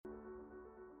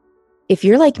If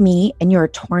you're like me and you're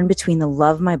torn between the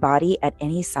love my body at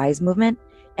any size movement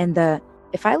and the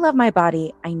if I love my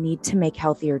body, I need to make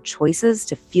healthier choices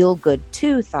to feel good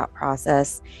too thought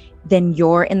process, then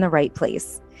you're in the right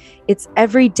place. It's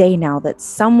every day now that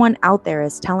someone out there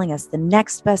is telling us the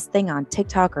next best thing on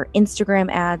TikTok or Instagram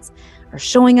ads or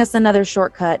showing us another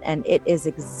shortcut, and it is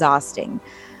exhausting.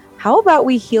 How about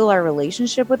we heal our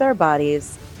relationship with our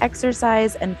bodies,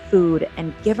 exercise and food,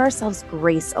 and give ourselves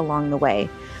grace along the way?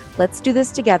 Let's do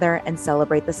this together and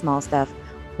celebrate the small stuff.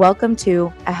 Welcome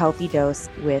to A Healthy Dose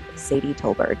with Sadie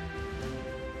Tolbert.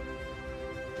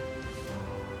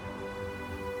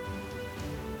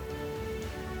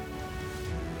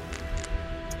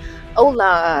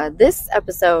 Hola! This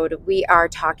episode, we are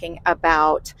talking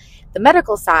about the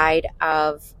medical side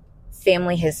of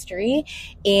family history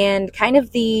and kind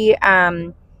of the,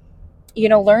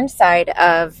 learned side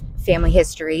of family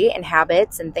history and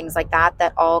habits and things like that,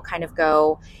 that all kind of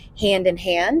go hand in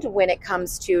hand when it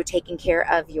comes to taking care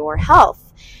of your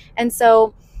health. And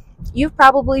so you've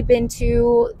probably been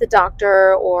to the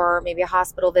doctor or maybe a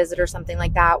hospital visit or something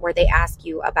like that where they ask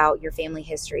you about your family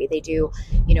history. They do,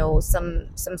 some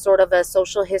sort of a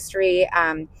social history,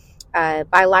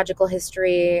 biological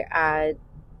history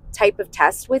type of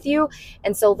test with you.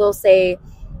 And so they'll say,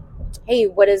 hey,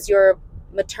 what is your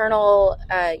maternal,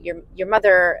 your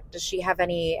mother, does she have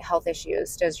any health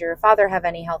issues? Does your father have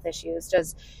any health issues?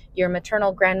 Does your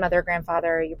maternal grandmother,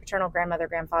 grandfather, your paternal grandmother,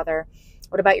 grandfather,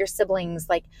 what about your siblings?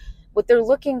 Like, what they're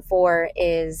looking for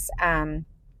is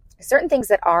certain things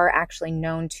that are actually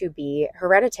known to be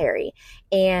hereditary.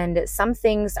 And some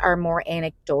things are more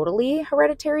anecdotally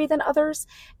hereditary than others.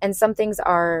 And some things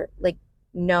are like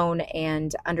known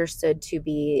and understood to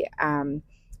be,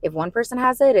 if one person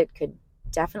has it, it could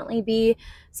definitely be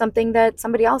something that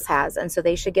somebody else has, and so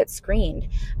they should get screened.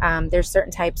 There's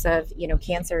certain types of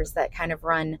cancers that kind of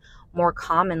run more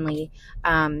commonly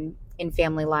in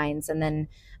family lines, and then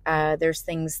there's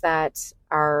things that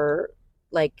are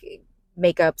like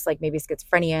makeups, like maybe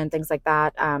schizophrenia and things like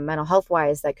that, mental health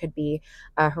wise, that could be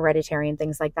hereditary and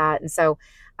things like that. And so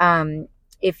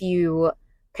if you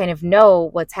kind of know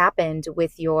what's happened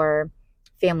with your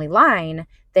family line,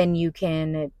 then you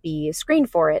can be screened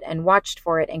for it and watched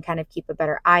for it and kind of keep a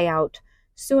better eye out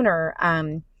sooner.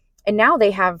 And now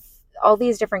they have all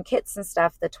these different kits and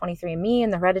stuff, the 23andMe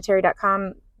and the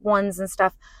hereditary.com ones and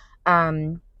stuff,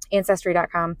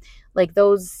 ancestry.com, like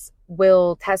those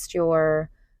will test your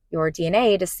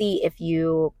DNA to see if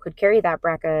you could carry that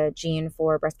BRCA gene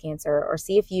for breast cancer, or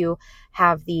see if you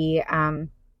have the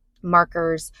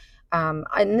markers.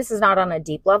 And this is not on a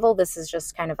deep level. This is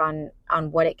just kind of on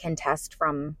what it can test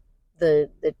from the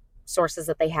sources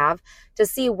that they have to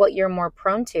see what you're more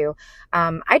prone to.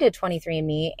 I did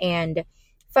 23andMe, and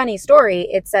funny story,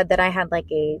 it said that I had like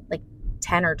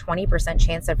 10 or 20%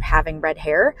 chance of having red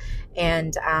hair,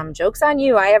 and joke's on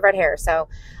you, I have red hair. So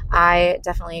I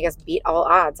definitely, I guess, beat all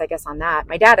odds, I guess, on that.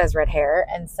 My dad has red hair,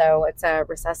 and so it's a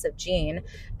recessive gene.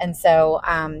 And so,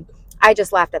 I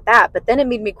just laughed at that. But then it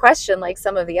made me question like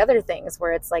some of the other things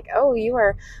where it's like, oh, you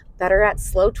are better at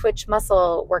slow twitch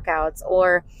muscle workouts.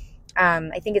 Or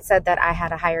I think it said that I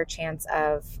had a higher chance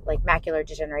of like macular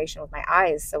degeneration with my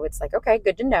eyes. So it's like, okay,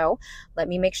 good to know. Let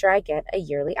me make sure I get a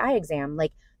yearly eye exam.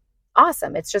 Like,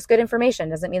 awesome. It's just good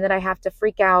information. Doesn't mean that I have to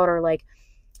freak out or like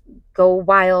go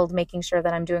wild making sure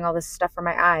that I'm doing all this stuff for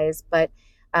my eyes. But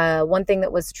one thing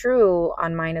that was true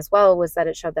on mine as well was that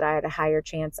it showed that I had a higher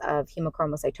chance of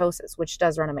hemochromatosis, which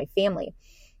does run in my family.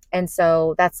 And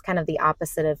so that's kind of the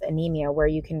opposite of anemia, where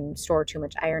you can store too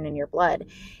much iron in your blood.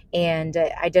 And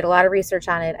I did a lot of research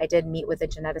on it. I did meet with a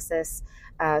geneticist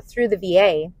through the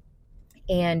VA,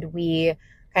 and we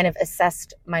kind of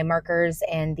assessed my markers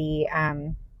and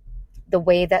the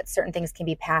way that certain things can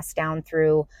be passed down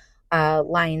through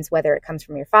lines, whether it comes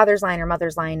from your father's line or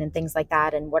mother's line and things like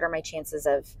that, and what are my chances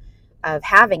of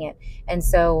having it. And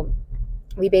so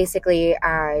we basically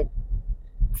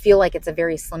feel like it's a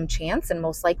very slim chance, and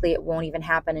most likely it won't even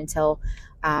happen until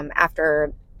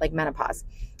after like menopause.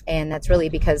 And that's really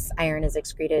because iron is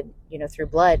excreted, through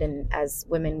blood, and as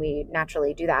women we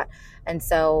naturally do that. And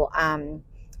so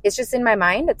it's just in my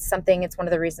mind. It's one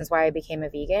of the reasons why I became a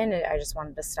vegan. I just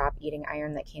wanted to stop eating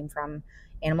iron that came from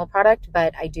animal product,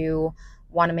 but I do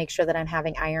want to make sure that I'm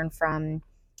having iron from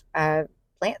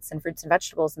plants and fruits and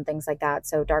vegetables and things like that.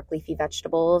 So dark leafy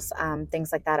vegetables,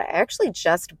 things like that. I actually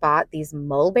just bought these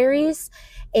mulberries,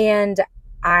 and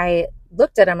I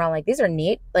looked at them and I'm like, these are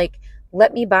neat. Like,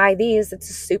 let me buy these. It's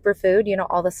a superfood,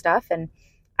 all the stuff. And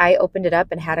I opened it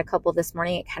up and had a couple this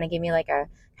morning. It kind of gave me like a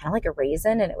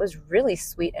raisin, and it was really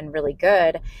sweet and really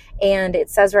good. And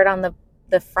it says right on the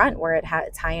the front where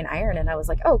it's high in iron. And I was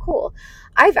like, oh, cool.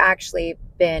 I've actually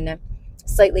been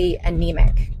slightly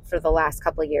anemic for the last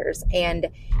couple of years. And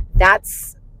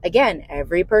that's, again,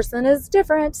 every person is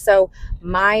different. So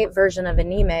my version of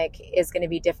anemic is going to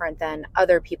be different than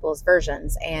other people's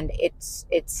versions. And it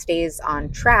stays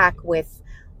on track with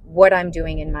what I'm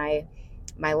doing in my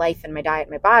life and my diet,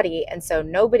 my body. And so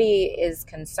nobody is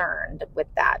concerned with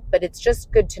that, but it's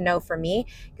just good to know for me,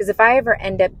 because if I ever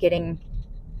end up getting,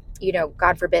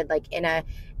 God forbid, like in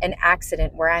an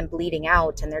accident where I'm bleeding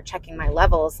out and they're checking my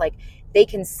levels, like they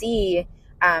can see,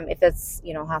 if it's,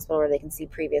 hospital where they can see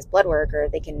previous blood work, or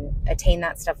they can attain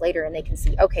that stuff later, and they can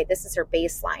see, okay, this is her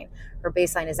baseline. Her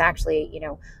baseline is actually,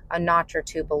 a notch or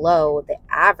two below the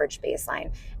average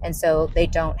baseline. And so they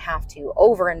don't have to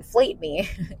overinflate me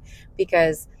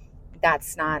because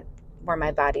that's not where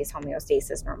my body's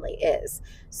homeostasis normally is.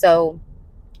 So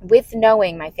with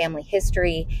knowing my family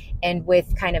history and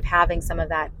with kind of having some of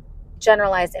that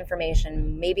generalized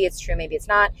information, maybe it's true, maybe it's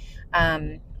not,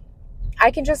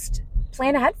 I can just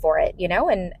plan ahead for it,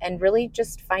 and really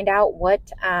just find out what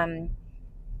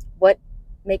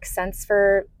makes sense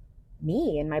for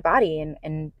me and my body,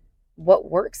 and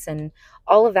what works and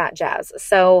all of that jazz.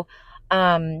 So,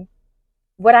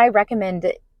 what I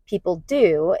recommend people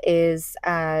do is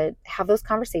have those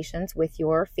conversations with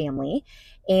your family,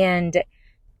 and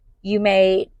you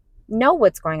may know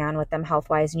what's going on with them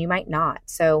health-wise, and you might not.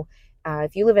 So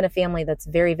if you live in a family that's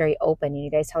very, very open and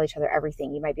you guys tell each other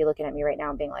everything, you might be looking at me right now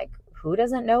and being like, who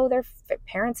doesn't know their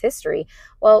parents' history?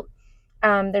 Well,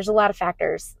 there's a lot of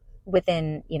factors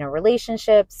within,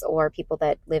 relationships, or people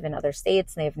that live in other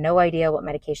states and they have no idea what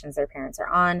medications their parents are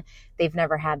on. They've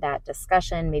never had that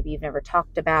discussion. Maybe you've never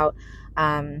talked about,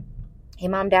 hey,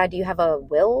 mom, dad, do you have a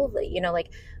will?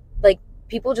 Like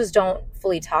people just don't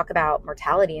fully talk about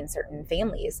mortality in certain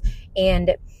families.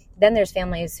 And then there's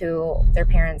families who their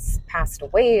parents passed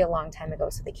away a long time ago,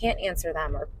 so they can't answer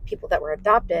them, or people that were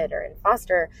adopted or in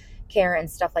foster care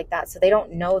and stuff like that. So they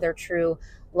don't know their true,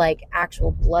 like,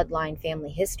 actual bloodline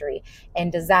family history.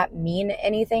 And does that mean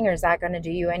anything, or is that going to do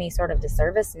you any sort of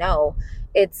disservice? No,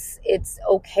 it's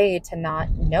okay to not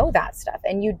know that stuff.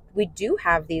 And we do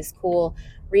have these cool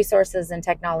resources and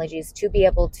technologies to be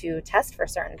able to test for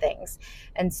certain things.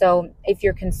 And so if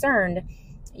you're concerned,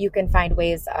 you can find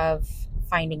ways of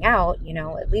finding out,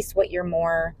 at least what you're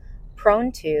more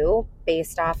prone to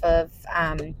based off of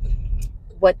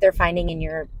what they're finding in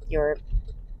your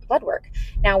blood work.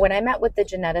 Now, when I met with the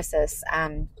geneticist,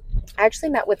 I actually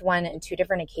met with one in two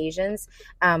different occasions.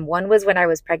 One was when I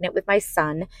was pregnant with my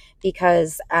son,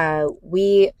 because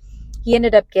he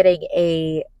ended up getting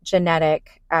a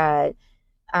genetic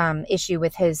issue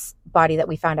with his body that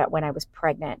we found out when I was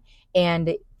pregnant.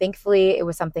 And thankfully, it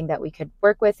was something that we could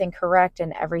work with and correct,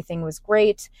 and everything was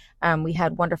great. We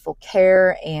had wonderful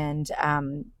care, and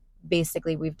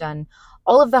basically we've done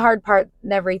all of the hard part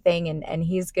and everything, and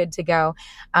he's good to go.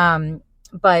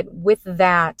 But with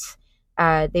that,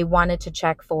 they wanted to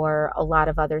check for a lot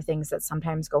of other things that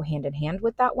sometimes go hand in hand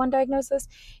with that one diagnosis.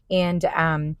 And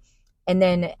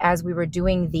then as we were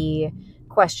doing the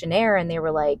questionnaire, and they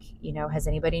were like, has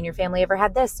anybody in your family ever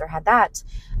had this or had that?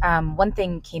 One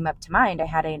thing came up to mind. I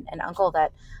had an uncle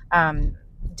that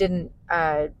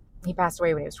he passed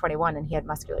away when he was 21, and he had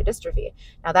muscular dystrophy.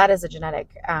 Now that is a genetic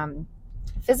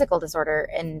physical disorder.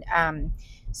 And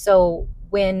so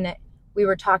when we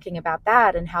were talking about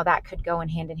that and how that could go in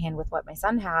hand with what my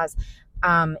son has,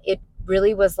 it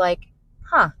really was like,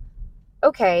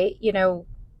 okay,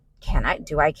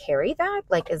 do I carry that?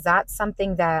 Like, is that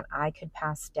something that I could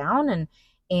pass down?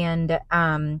 And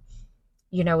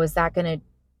is that going to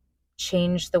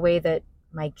change the way that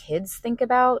my kids think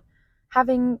about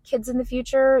having kids in the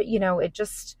future? It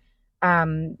just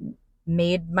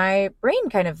made my brain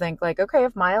kind of think like, okay,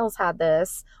 if Miles had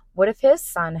this, what if his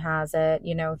son has it?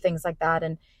 Things like that.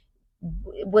 And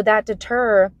does that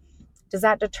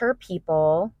deter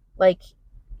people? Like,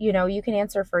 you can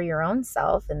answer for your own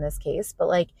self in this case, but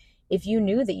like, if you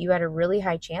knew that you had a really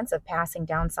high chance of passing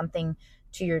down something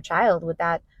to your child, would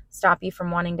that stop you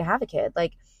from wanting to have a kid?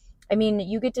 Like, I mean,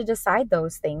 you get to decide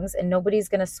those things, and nobody's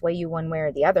going to sway you one way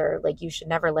or the other. Like, you should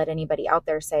never let anybody out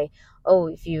there say, oh,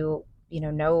 if you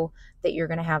know that you're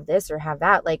going to have this or have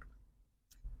that, like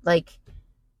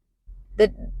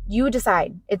that you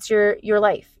decide. It's your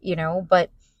life, but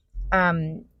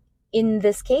in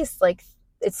this case, like,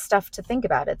 it's stuff to think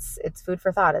about. It's food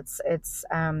for thought. It's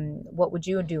what would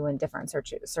you do in different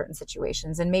certain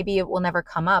situations? And maybe it will never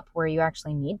come up where you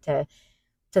actually need to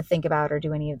think about or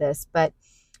do any of this. But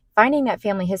finding that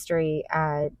family history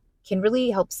can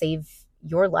really help save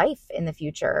your life in the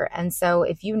future. And so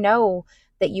if you know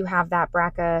that you have that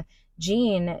BRCA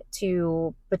gene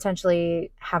to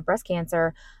potentially have breast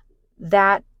cancer,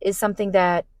 that is something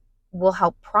that will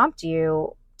help prompt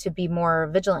you to be more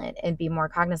vigilant and be more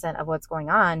cognizant of what's going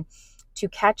on, to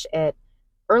catch it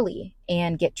early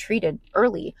and get treated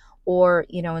early. Or,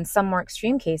 in some more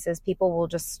extreme cases, people will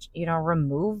just,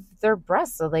 remove their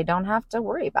breasts so they don't have to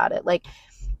worry about it. Like,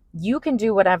 you can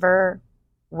do whatever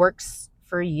works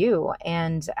for you.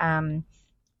 And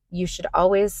you should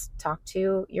always talk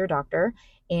to your doctor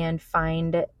and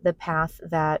find the path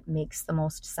that makes the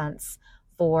most sense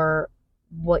for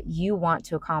what you want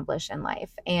to accomplish in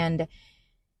life. And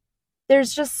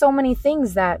there's just so many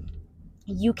things that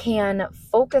you can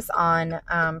focus on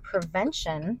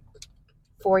prevention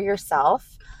for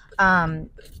yourself,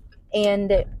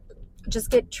 and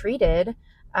just get treated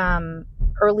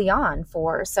early on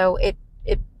for. So it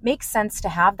makes sense to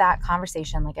have that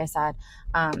conversation, like I said,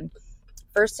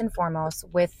 first and foremost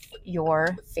with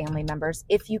your family members,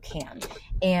 if you can.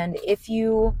 And if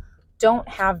you don't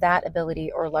have that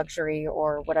ability or luxury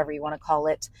or whatever you want to call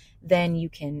it, then you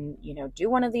can, do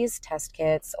one of these test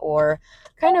kits, or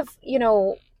kind of,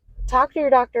 talk to your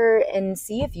doctor and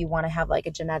see if you want to have like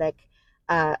a genetic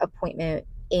appointment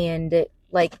and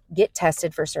like get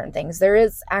tested for certain things. There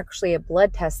is actually a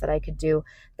blood test that I could do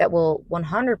that will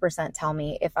 100% tell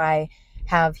me if I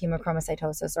have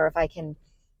hemochromatosis or if I can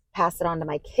pass it on to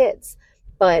my kids.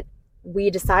 But we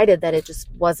decided that it just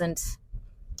wasn't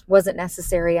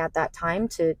necessary at that time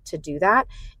to do that.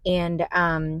 And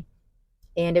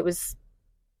it was,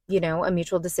 a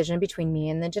mutual decision between me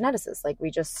and the geneticist. Like, we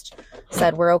just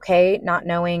said, we're okay not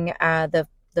knowing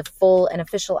the full and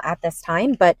official at this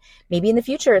time, but maybe in the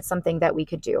future it's something that we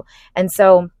could do. And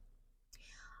so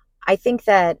I think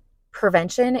that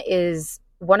prevention is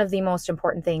one of the most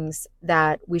important things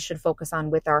that we should focus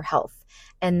on with our health.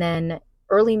 And then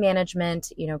early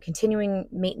management, continuing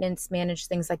maintenance, manage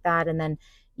things like that. And then,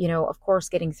 of course,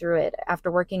 getting through it. After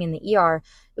working in the ER,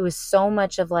 it was so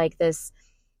much of like this,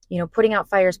 putting out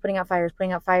fires.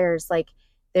 Like,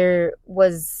 there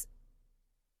was,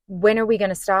 when are we going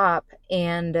to stop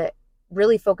and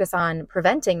really focus on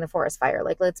preventing the forest fire?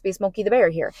 Like, let's be Smokey the Bear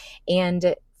here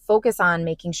and focus on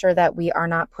making sure that we are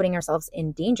not putting ourselves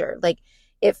in danger. Like,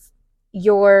 this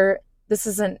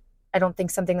isn't, I don't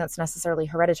think, something that's necessarily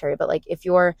hereditary, but like, if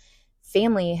your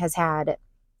family has had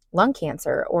lung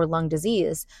cancer or lung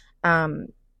disease,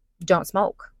 don't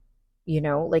smoke,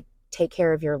 like, take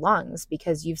care of your lungs,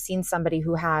 because you've seen somebody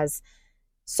who has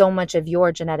so much of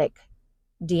your genetic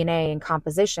DNA and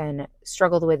composition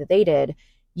struggle the way that they did.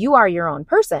 You are your own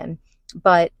person,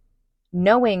 but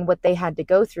knowing what they had to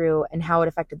go through and how it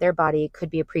affected their body could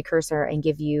be a precursor and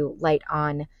give you light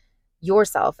on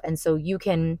yourself. And so you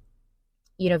can,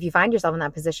 if you find yourself in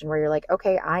that position where you're like,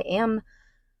 okay, I am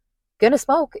going to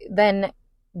smoke, then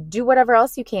do whatever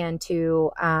else you can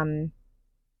to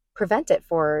prevent it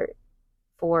for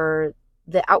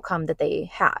the outcome that they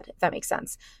had, if that makes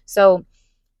sense. So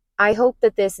I hope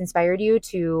that this inspired you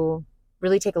to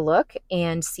really take a look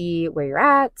and see where you're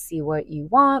at, see what you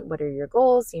want, what are your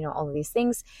goals, all of these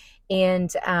things,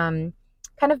 and kind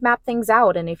of map things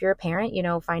out. And if you're a parent,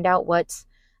 find out what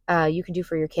you can do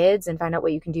for your kids, and find out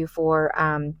what you can do for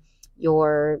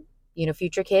your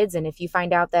future kids. And if you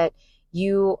find out that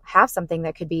you have something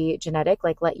that could be genetic,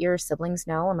 like, let your siblings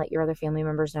know and let your other family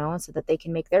members know, so that they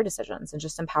can make their decisions, and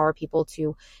just empower people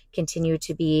to continue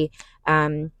to be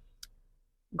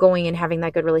going and having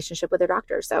that good relationship with their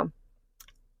doctor. So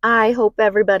I hope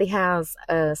everybody has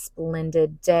a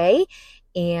splendid day,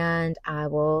 and I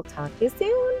will talk to you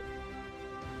soon.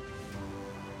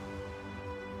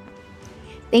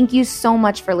 Thank you so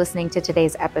much for listening to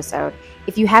today's episode.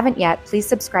 If you haven't yet, please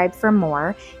subscribe for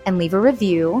more and leave a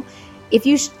review. If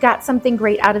you got something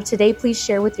great out of today, please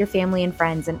share with your family and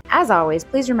friends. And as always,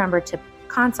 please remember to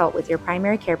consult with your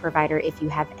primary care provider if you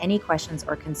have any questions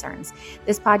or concerns.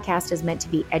 This podcast is meant to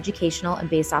be educational and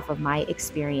based off of my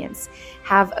experience.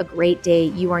 Have a great day.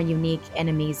 You are unique and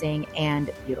amazing and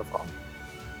beautiful.